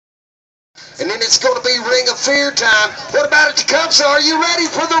And then it's going to be Ring of Fear time. What about it, Tecumseh? Are you ready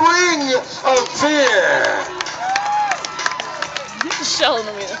for the Ring of Fear? Showing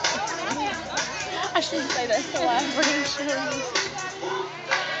me. I shouldn't say that's the last ring show.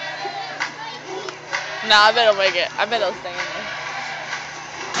 Nah, I bet it'll make it. I bet it'll stay in there.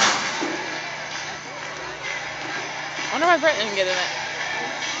 I wonder why Brett didn't get in it.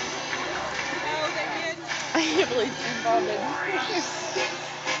 I can't believe she's involved in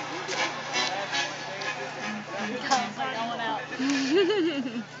going out.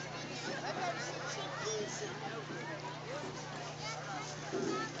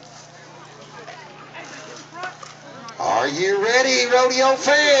 Are you ready, rodeo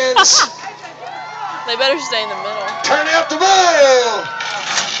fans? They better stay in the middle. Turn out the bull!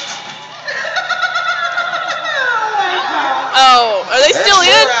 Oh, are they still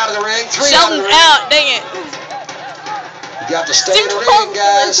in? Out of the ring, Sheldon's out, dang it. You got to stay in the ring,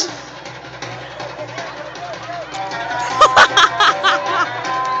 guys.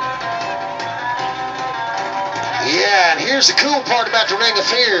 Yeah, and here's the cool part about the Ring of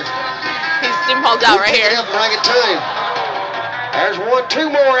Fear. Jim Paul's out right here. Up and bring it to him. There's 1, 2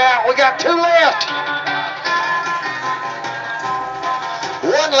 more out. We got 2 left.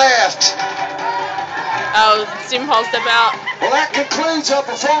 1 left. Oh, Jim Paul step out. Well, that concludes our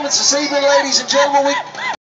performance this evening, ladies and gentlemen.